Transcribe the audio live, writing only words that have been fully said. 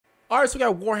All right, so we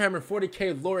got Warhammer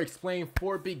 40K lore explained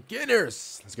for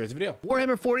beginners. Let's get into the video.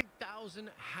 Warhammer 40,000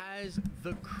 has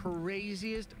the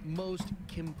craziest, most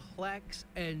complex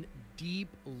and deep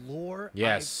lore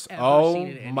Yes. I've ever seen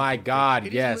in Oh my anything. God.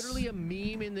 It yes. is literally a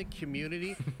meme in the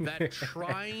community that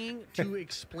trying to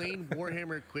explain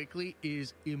Warhammer quickly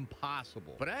is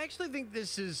impossible. But I actually think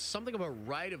this is something of a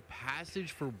rite of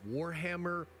passage for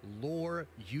Warhammer lore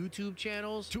YouTube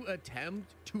channels to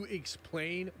attempt to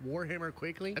explain Warhammer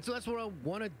quickly. And so that's what I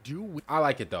want to do. I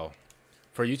like it though.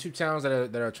 For YouTube channels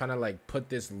that are trying to like put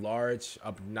this large,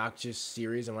 obnoxious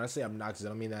series, and when I say obnoxious, I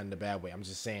don't mean that in a bad way. I'm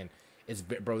just saying, it's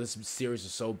bro, this series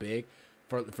is so big.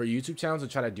 For YouTube channels to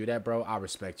try to do that, bro, I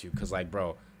respect you, cause like,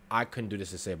 bro, I couldn't do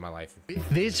this to save my life.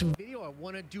 This video, I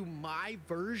want to do my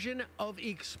version of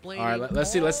explaining all right,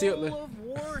 let's see all of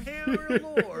Warhammer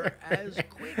lore as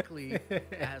quickly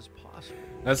as possible.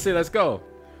 Let's see, let's go.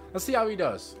 Let's see how he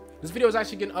does. This video is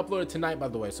actually getting uploaded tonight, by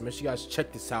the way, so make sure you guys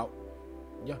check this out.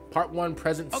 Yeah, part 1,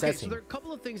 present setting. So there are a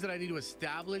couple of things that I need to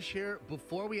establish here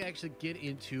before we actually get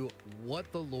into what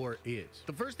the lore is.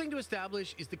 The first thing to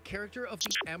establish is the character of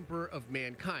the Emperor of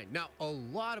Mankind. Now, a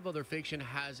lot of other fiction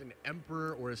has an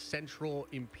emperor or a central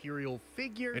imperial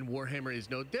figure, and Warhammer is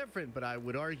no different, but I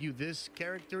would argue this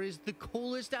character is the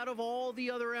coolest out of all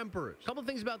the other emperors. A couple of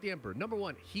things about the Emperor. Number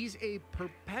one, he's a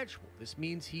perpetual. This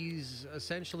means he's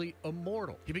essentially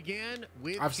immortal. He began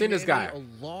with I've seen this guy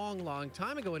a long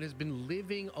time ago and has been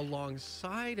living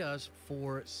alongside us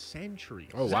for centuries.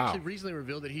 Oh, It's wow. actually recently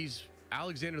revealed that he's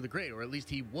Alexander the Great, or at least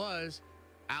he was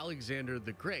Alexander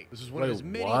the Great. This is one of his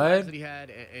many lives that he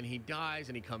had, and he dies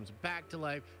and he comes back to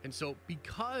life. And so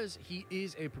because he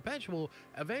is a perpetual,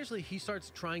 eventually he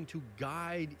starts trying to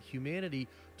guide humanity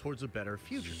towards a better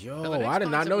future. Yo, Now, the next I did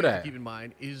not concept know we have to that. keep in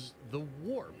mind is the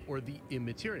warp, or the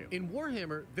immaterium. In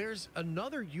Warhammer, there's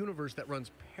another universe that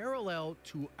runs parallel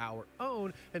to our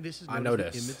own, and this is known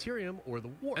as the immaterium, or the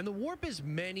warp. And the warp is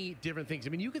many different things. I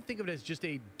mean, you can think of it as just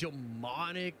a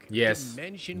demonic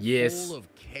dimension full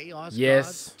of chaos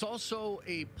gods. It's also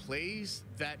a place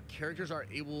that characters are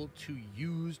able to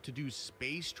use to do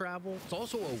space travel. It's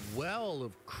also a well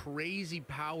of crazy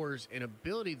powers and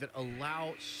ability that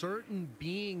allow certain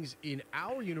beings in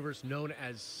our universe known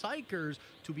as psychers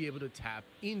to be able to tap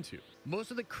into.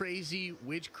 Most of the crazy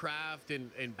witchcraft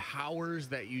and powers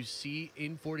that you see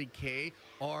in 40K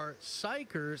are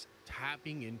psychers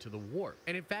tapping into the warp.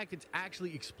 And in fact, it's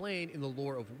actually explained in the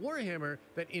lore of Warhammer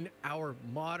that in our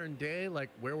modern day, like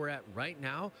where we're at right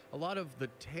now, a lot of the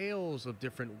tales of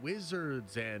different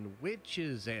wizards and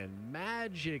witches and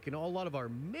magic and a lot of our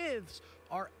myths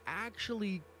are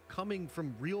actually coming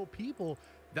from real people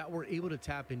that were able to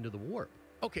tap into the warp.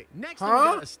 Okay, next thing we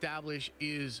gotta establish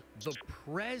is the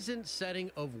present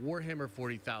setting of Warhammer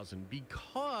 40,000,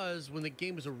 because when the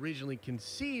game was originally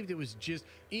conceived, it was just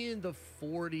in the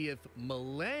 40th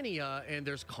millennia, and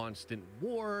there's constant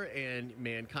war, and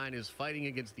mankind is fighting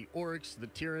against the orcs, the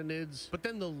Tyranids. But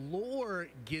then the lore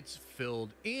gets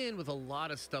filled in with a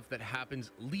lot of stuff that happens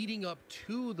leading up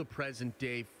to the present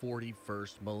day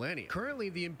 41st millennium. Currently,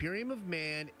 the Imperium of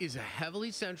Man is a heavily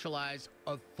centralized,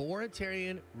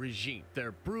 authoritarian regime.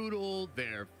 They're brutal,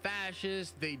 they're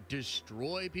fascist, they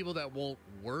destroy people that won't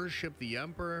worship the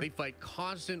emperor, they fight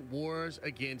constant wars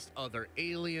against other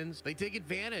aliens, they take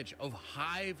advantage of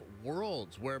hive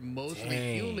worlds where mostly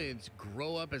humans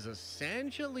grow up as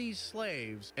essentially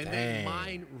slaves, and they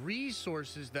mine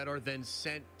resources that are then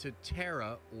sent to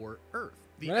Terra or Earth.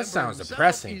 The that sounds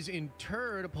depressing. Is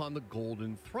interred upon the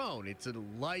golden throne. It's a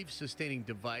life-sustaining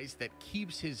device that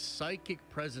keeps his psychic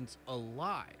presence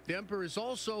alive. The emperor is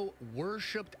also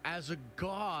worshipped as a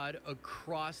god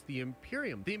across the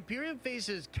Imperium. The Imperium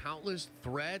faces countless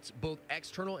threats, both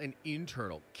external and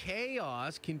internal.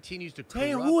 Chaos continues to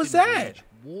corrupt who was that?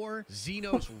 War,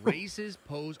 Xenos races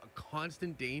pose a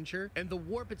constant danger, and the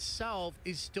warp itself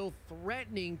is still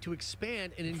threatening to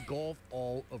expand and engulf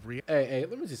all of reality. Hey,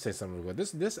 let me just say something real quick.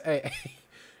 Hey,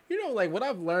 you know, like what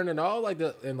I've learned in all like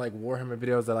the Warhammer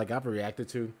videos that like I've reacted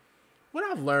to, what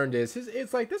I've learned is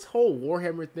it's like this whole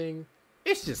Warhammer thing,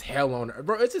 it's just hell on earth,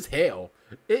 bro. It's just hell.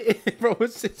 Bro,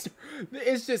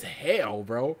 it's just hell,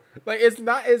 bro. Like it's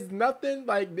nothing,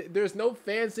 like there's no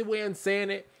fancy way in saying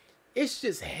it. It's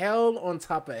just hell on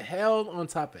top of hell on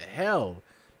top of hell.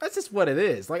 That's just what it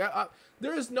is. Like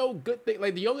there is no good thing.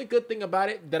 Like the only good thing about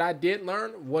it that I did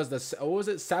learn was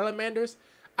salamanders.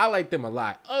 I like them a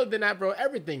lot. Other than that, bro,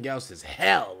 everything else is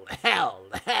hell. If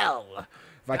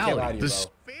I can't lie to you, bro. The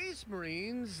space Space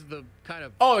Marines, the kind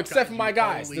of except for my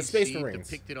guys, the Space Marines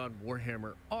depicted on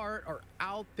Warhammer art, are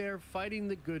out there fighting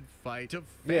the good fight,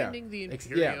 defending the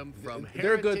Imperium from heretics,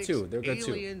 they're good too. They're good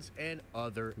aliens, and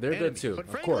other They're enemies. good too. But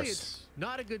of frankly, course, it's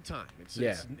not a good time.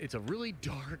 It's a really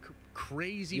dark,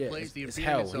 crazy place. The it's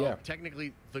Imperium hell, itself,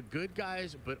 technically the good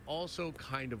guys, but also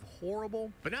kind of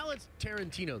horrible. But now let's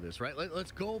Tarantino this, right?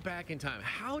 Let's go back in time.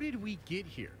 How did we get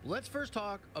here? Let's first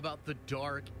talk about the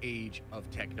dark age of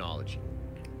technology.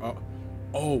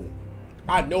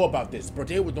 I know about this, bro.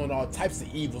 They were doing all types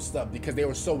of evil stuff because they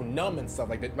were so numb and stuff.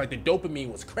 Like the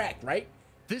dopamine was cracked, right?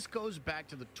 This goes back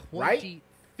to the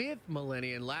 25th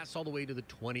millennium and lasts all the way to the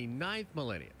 29th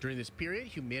millennium. During this period,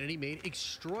 humanity made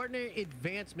extraordinary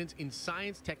advancements in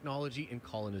science, technology, and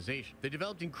colonization. They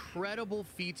developed incredible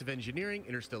feats of engineering,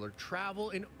 interstellar travel,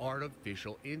 and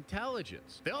artificial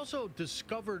intelligence. They also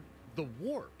discovered the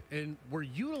warp and were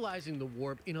utilizing the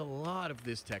warp in a lot of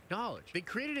this technology. They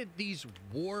created these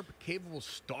warp-capable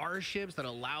starships that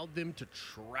allowed them to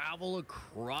travel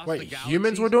across the galaxy.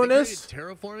 Humans were doing this?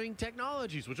 Terraforming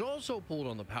technologies, which also pulled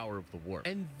on the power of the warp.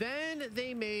 And then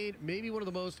they made maybe one of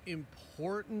the most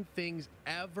important things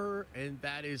ever, and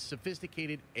that is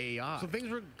sophisticated AI. So things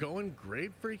were going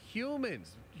great for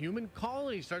humans. Human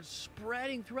colonies started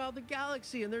spreading throughout the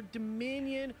galaxy, and their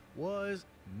dominion was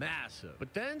massive.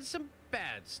 But then some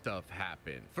bad stuff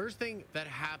happened. First thing that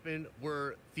happened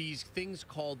were these things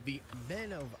called the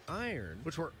Men of Iron,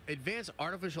 which were advanced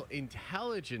artificial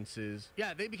intelligences.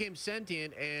 Yeah, they became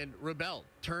sentient and rebelled,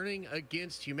 turning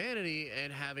against humanity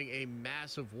and having a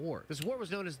massive war. This war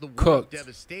was known as the War of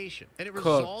Devastation, and it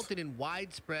resulted in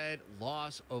widespread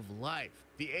loss of life.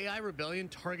 The AI rebellion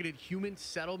targeted human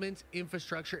settlements,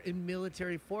 infrastructure, and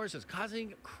military forces,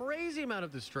 causing a crazy amount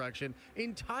of destruction.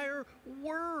 Entire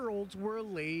worlds were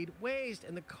laid waste,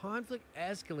 and the conflict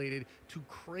escalated to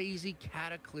crazy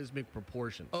cataclysmic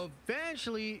proportions.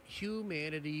 Eventually,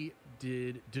 humanity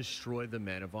did destroy the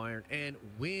Men of Iron and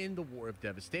win the War of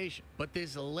Devastation. But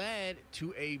this led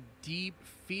to a deep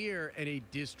fear and a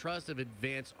distrust of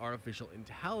advanced artificial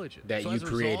intelligence. That so you as a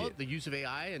created. result, the use of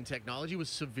AI and technology was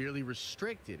severely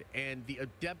restricted, and the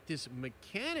Adeptus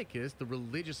Mechanicus, the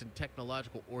religious and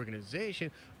technological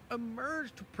organization,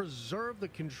 emerged to preserve the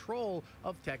control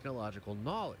of technological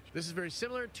knowledge. This is very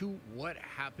similar to what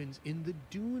happens in the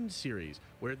Dune series,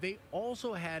 where they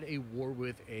also had a war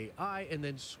with AI and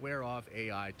then swear off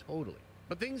AI totally.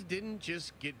 But things didn't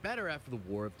just get better after the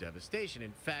War of Devastation.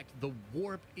 In fact, the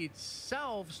warp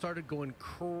itself started going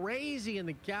crazy in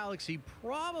the galaxy,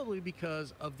 probably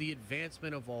because of the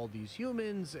advancement of all these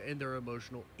humans and their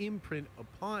emotional imprint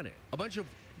upon it. A bunch of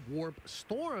warp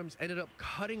storms ended up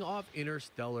cutting off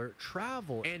interstellar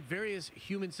travel, and various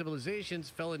human civilizations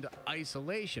fell into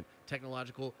isolation,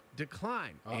 technological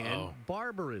decline, and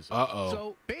barbarism.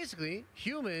 So basically,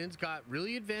 humans got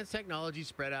really advanced technology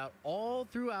spread out all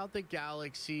throughout the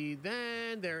galaxy.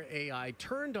 Then their AI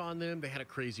turned on them. They had a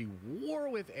crazy war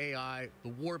with AI. The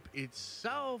warp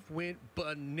itself went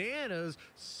bananas,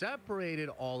 separated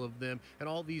all of them, and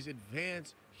all these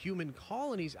advanced human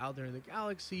colonies out there in the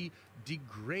galaxy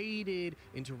degraded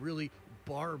into really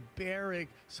barbaric,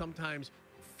 sometimes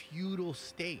feudal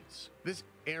states. This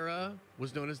era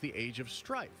was known as the Age of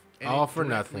Strife. And all it for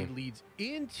nothing. Leads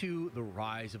into the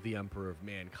rise of the Emperor of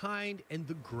Mankind and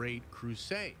the Great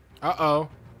Crusade.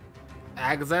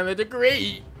 Alexander the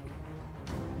Great.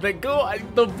 The god,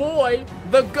 the boy,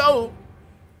 the goat.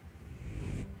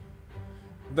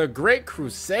 The Great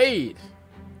Crusade.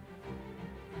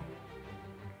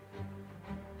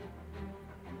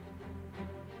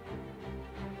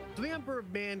 The Emperor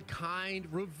of Mankind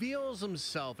reveals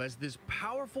himself as this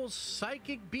powerful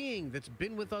psychic being that's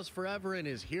been with us forever and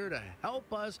is here to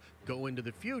help us go into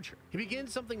the future. He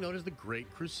begins something known as the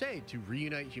Great Crusade to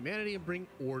reunite humanity and bring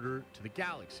order to the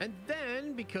galaxy. And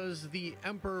then, because the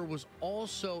Emperor was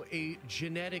also a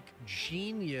genetic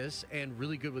genius and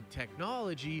really good with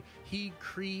technology, he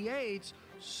creates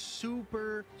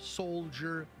super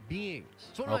soldier beings.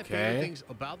 It's one of my favorite things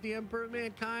about the Emperor of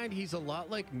Mankind. He's a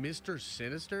lot like Mr.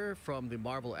 Sinister from the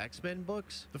Marvel X-Men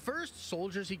books. The first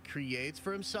soldiers he creates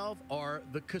for himself are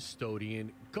the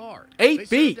Custodian Guard. They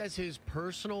served as his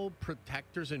personal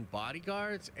protectors and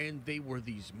bodyguards, and they were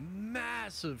these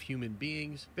massive human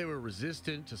beings. They were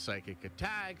resistant to psychic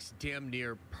attacks, damn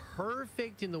near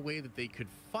perfect in the way that they could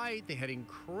fight. They had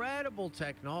incredible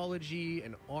technology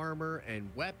and armor and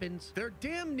weapons. They're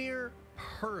damn near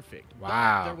perfect.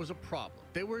 Wow. But there was a problem.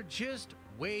 They were just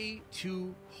way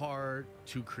too hard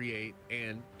to create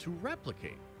and to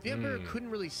replicate. The Emperor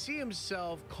couldn't really see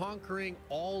himself conquering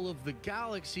all of the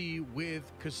galaxy with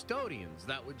custodians.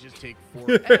 That would just take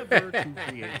forever to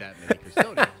create that many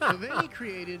custodians. So then he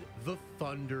created the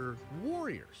Thunder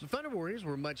Warriors. The Thunder Warriors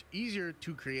were much easier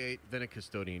to create than a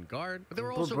custodian guard, but they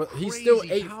were also crazy he's still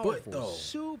 8 powerful, foot though.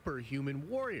 superhuman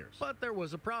warriors. But there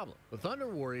was a problem. The Thunder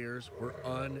Warriors were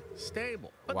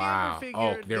unstable. But wow. the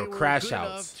Emperor figured they were good crash enough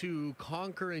outs to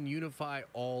conquer and unify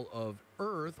all of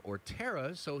Earth, or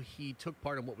Terra, so he took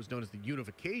part in what was known as the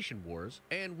Unification Wars.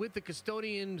 And with the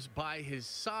Custodians by his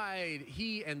side,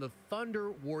 he and the Thunder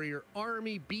Warrior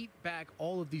army beat back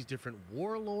all of these different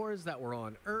warlords that were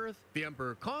on Earth. The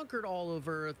Emperor conquered all of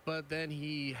Earth, but then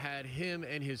he had him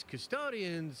and his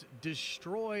Custodians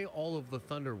destroy all of the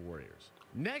Thunder Warriors.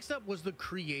 Next up was the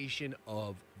creation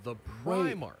of the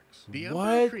primarchs. The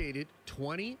Emperor created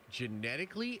 20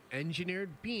 genetically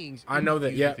engineered beings. I know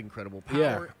that. Yeah, with incredible power.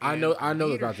 Yeah, I know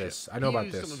leadership. about this. I know he about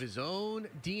used this. Some of his own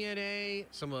DNA,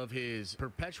 some of his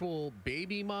perpetual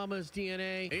baby mama's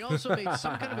DNA. And he also made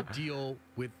some kind of a deal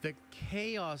with the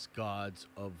chaos gods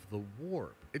of the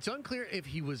warp. It's unclear if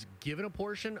he was given a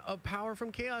portion of power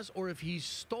from chaos or if he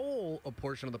stole a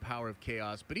portion of the power of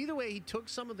chaos. But either way, he took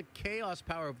some of the chaos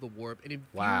power of the warp and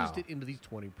infused it into these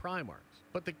 20 primarchs.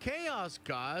 But the Chaos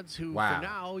Gods, who for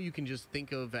now you can just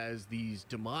think of as these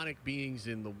demonic beings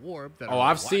in the warp that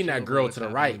I've seen that girl to the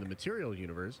right in the material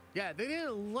universe. Yeah, they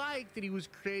didn't like that he was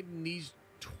creating these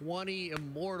 20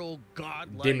 immortal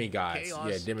godlike demigods.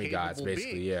 Chaos Demigods,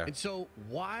 basically, beings. yeah. And so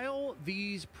while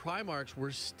these Primarchs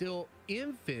were still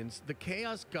infants, the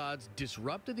Chaos Gods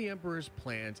disrupted the Emperor's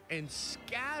plans and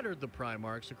scattered the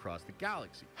Primarchs across the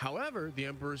galaxy. However, the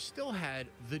Emperor still had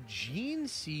the gene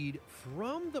seed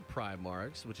from the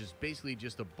Primarchs, which is basically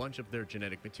just a bunch of their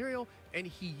genetic material, and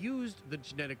he used the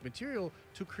genetic material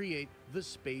to create the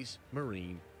Space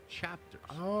Marine chapters.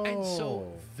 And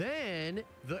so then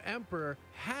the Emperor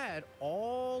had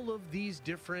all of these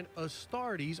different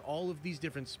Astartes, all of these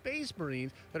different Space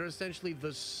Marines that are essentially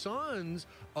the sons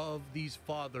of these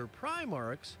father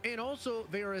Primarchs, and also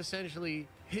they are essentially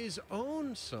his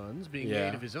own sons being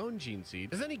made of his own gene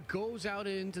seed. And then he goes out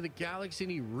into the galaxy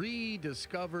and he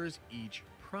rediscovers each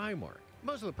Primarch.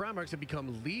 Most of the Primarchs have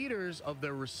become leaders of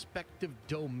their respective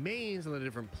domains on the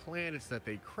different planets that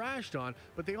they crashed on,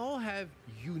 but they all have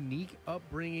unique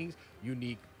upbringings,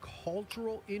 unique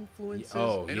cultural influences,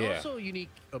 and also unique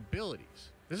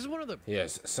abilities. This is one of the...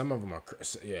 Yes, some of them are...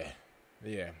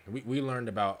 Yeah. We learned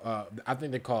about... I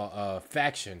think they call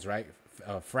factions, right?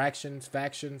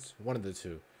 Factions, one of the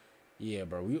two. Yeah,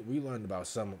 bro, we learned about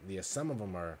some... Yeah, some of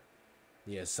them are...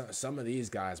 Yeah, some of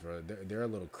these guys, bro, they're a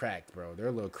little cracked, bro. They're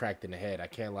a little cracked in the head. I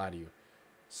can't lie to you.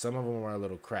 Some of them are a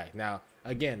little cracked. Now,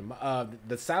 again,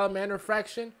 the Salamander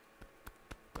faction,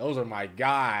 those are my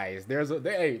guys.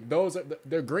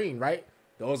 They're green, right?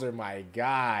 Those are my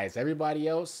guys. Everybody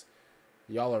else,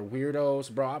 y'all are weirdos,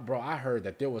 bro. I heard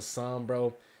that there was some,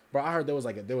 bro. I heard there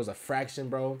was a fraction,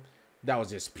 bro, that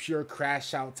was just pure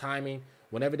crash out timing.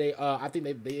 Whenever they, I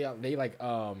think they like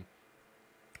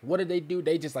what did they do?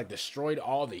 They just like destroyed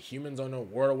all the humans on the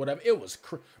world or whatever. It was,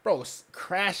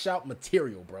 crash out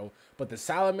material, bro. But the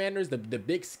Salamanders, the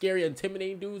big, scary,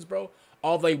 intimidating dudes, bro,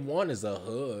 all they want is a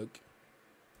hug.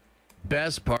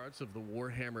 Best parts of the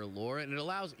Warhammer lore, and it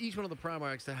allows each one of the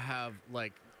Primarchs to have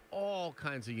like all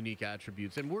kinds of unique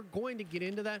attributes. And we're going to get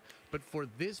into that, but for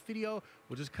this video,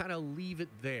 we'll just kind of leave it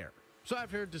there. So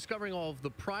after discovering all of the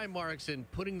Primarchs and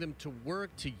putting them to work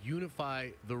to unify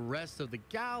the rest of the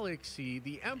galaxy,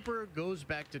 the Emperor goes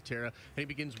back to Terra and he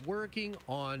begins working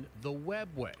on the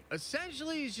Webway.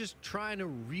 Essentially, he's just trying to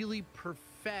really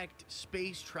perfect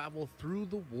space travel through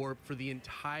the warp for the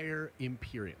entire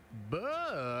Imperium.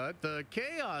 But the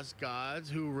Chaos Gods,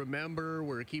 who remember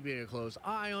were keeping a close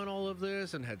eye on all of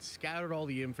this and had scattered all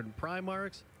the infant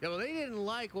Primarchs, well, they didn't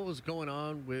like what was going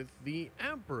on with the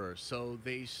Emperor, so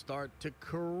they start to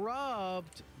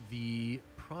corrupt the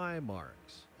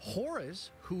Primarchs.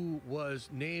 Horus, who was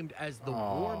named as the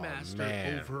War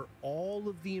Master over all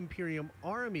of the Imperium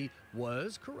army,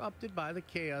 was corrupted by the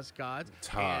Chaos Gods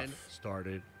and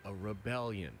started a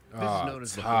rebellion. This is known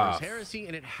as the Horus heresy,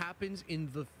 and it happens in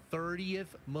the 30th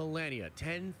millennia,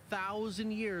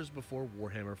 10,000 years before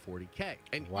Warhammer 40K.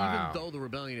 And even though the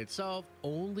rebellion itself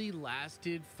only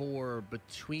lasted for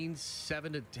between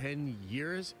 7 to 10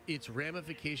 years, its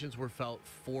ramifications were felt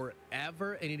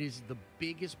forever, and it is the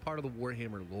biggest part of the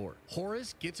Warhammer lore.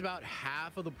 Horus gets about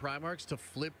half of the Primarchs to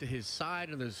flip to his side,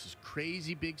 and there's this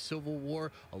crazy big civil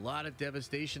war, a lot of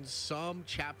devastation, some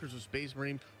chapters of Space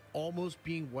Marine almost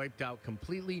being wiped out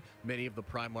completely. Many of the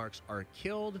Primarchs are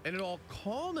killed, and it all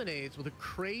culminates with a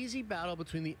crazy battle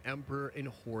between the Emperor and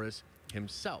Horus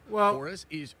himself. Horus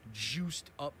is juiced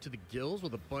up to the gills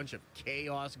with a bunch of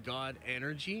chaos god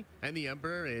energy, and the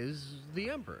Emperor is the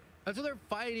Emperor. And so they're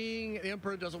fighting. The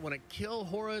Emperor doesn't want to kill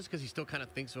Horus because he still kind of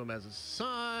thinks of him as a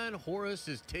son. Horus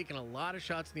is taking a lot of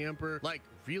shots at the Emperor, like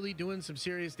really doing some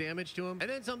serious damage to him. And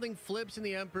then something flips in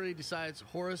the Emperor. He decides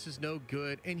Horus is no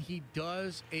good, and he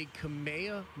does a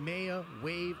Kamehameha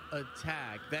wave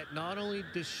attack that not only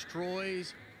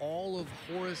destroys all of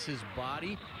Horus's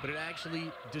body, but it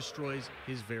actually destroys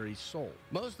his very soul.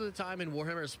 Most of the time in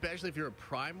Warhammer, especially if you're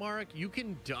a primarch, you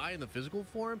can die in the physical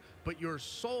form, but your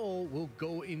soul will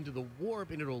go into the warp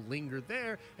and it'll linger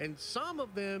there, and some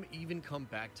of them even come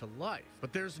back to life.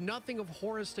 But there's nothing of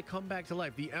Horus to come back to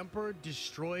life. The Emperor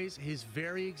destroys his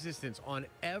very existence. On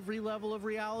every level of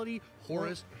reality,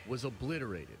 Horus was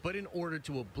obliterated. But in order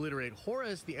to obliterate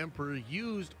Horus, the Emperor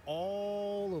used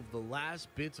all of the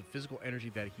last bits of physical energy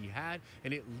that he had,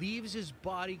 and it leaves his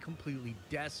body completely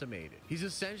decimated. He's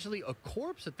essentially a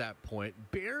corpse at that point,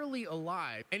 barely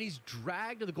alive, and he's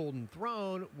dragged to the Golden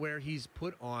Throne where he's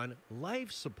put on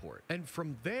life support. And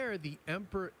from there, the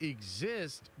Emperor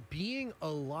exists, being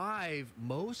alive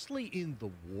mostly in the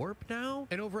warp now,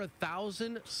 and over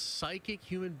 1,000 psychic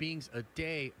human beings a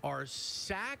day are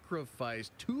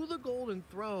sacrificed to the Golden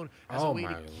Throne as a way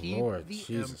to keep the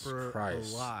Emperor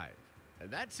alive. And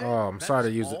that's it. Oh, I'm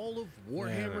sorry to use all of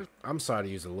Warhammer. Man, I'm sorry to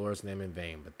use the Lord's name in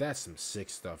vain, but that's some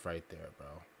sick stuff right there, bro.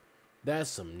 That's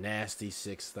some nasty,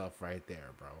 sick stuff right there,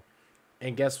 bro.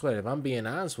 And guess what? If I'm being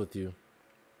honest with you,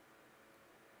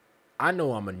 I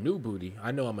know I'm a new booty.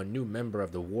 I know I'm a new member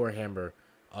of the Warhammer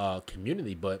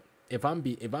community, but if I'm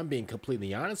being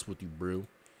completely honest with you, bro,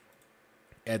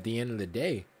 at the end of the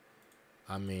day,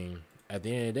 I mean, at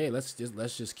the end of the day, let's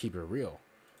just keep it real.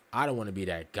 I don't want to be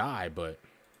that guy, but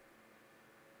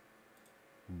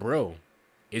bro,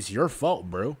 it's your fault,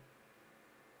 bro.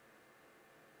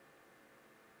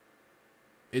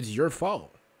 It's your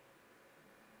fault.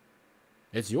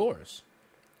 It's yours.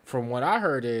 From what I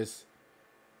heard is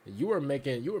you were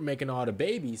making all the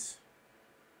babies,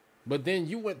 but then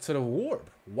you went to the warp.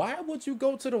 Why would you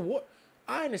go to the warp?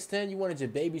 I understand you wanted your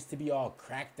babies to be all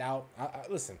cracked out.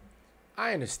 Listen,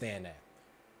 I understand that.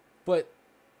 But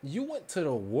you went to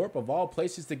the warp of all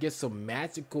places to get some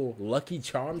magical lucky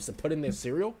charms to put in their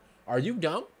cereal? Are you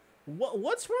dumb?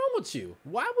 What's wrong with you?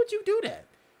 Why would you do that?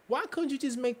 Why couldn't you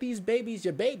just make these babies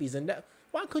your babies? And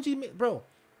why couldn't you make, bro?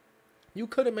 You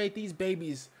could have made these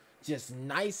babies just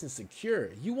nice and secure.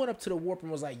 You went up to the warp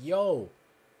and was like, yo,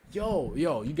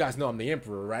 you guys know I'm the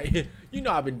Emperor, right? You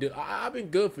know I've been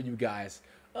good for you guys.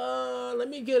 Let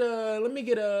me get a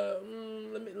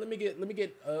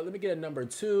number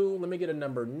 2. Let me get a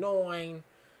number 9.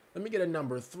 Let me get a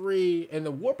number 3. And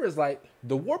the warper's like,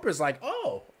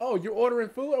 oh, you're ordering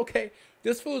food? Okay,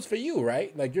 this food's for you,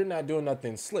 right? Like, you're not doing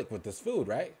nothing slick with this food,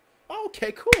 right?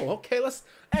 Okay, cool. Okay,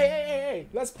 hey,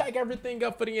 let's pack everything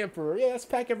up for the Emperor. Yeah, let's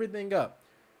pack everything up.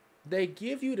 They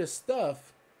give you the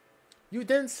stuff. You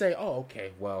then say, oh,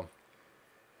 okay, well,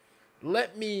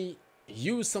 let me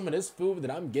use some of this food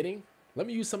that I'm getting. Let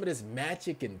me use some of this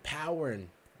magic and power and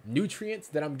nutrients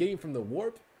that I'm getting from the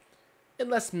warp, and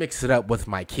let's mix it up with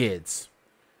my kids.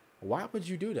 Why would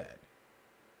you do that?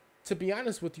 To be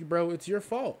honest with you, bro, it's your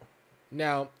fault.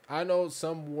 Now, I know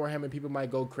some Warhammer people might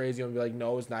go crazy and be like,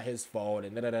 no, it's not his fault,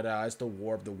 and it's the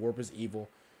warp. The warp is evil.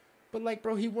 But, like,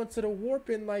 bro, he went to the warp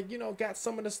and, like, you know, got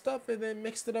some of the stuff and then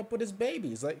mixed it up with his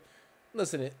babies. Like,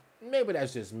 listen, maybe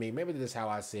that's just me. Maybe this is how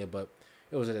I see it, but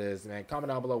it was what it is, man. Comment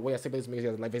down below. Wait, I say please make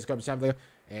sure you guys like, face, comment,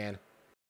 and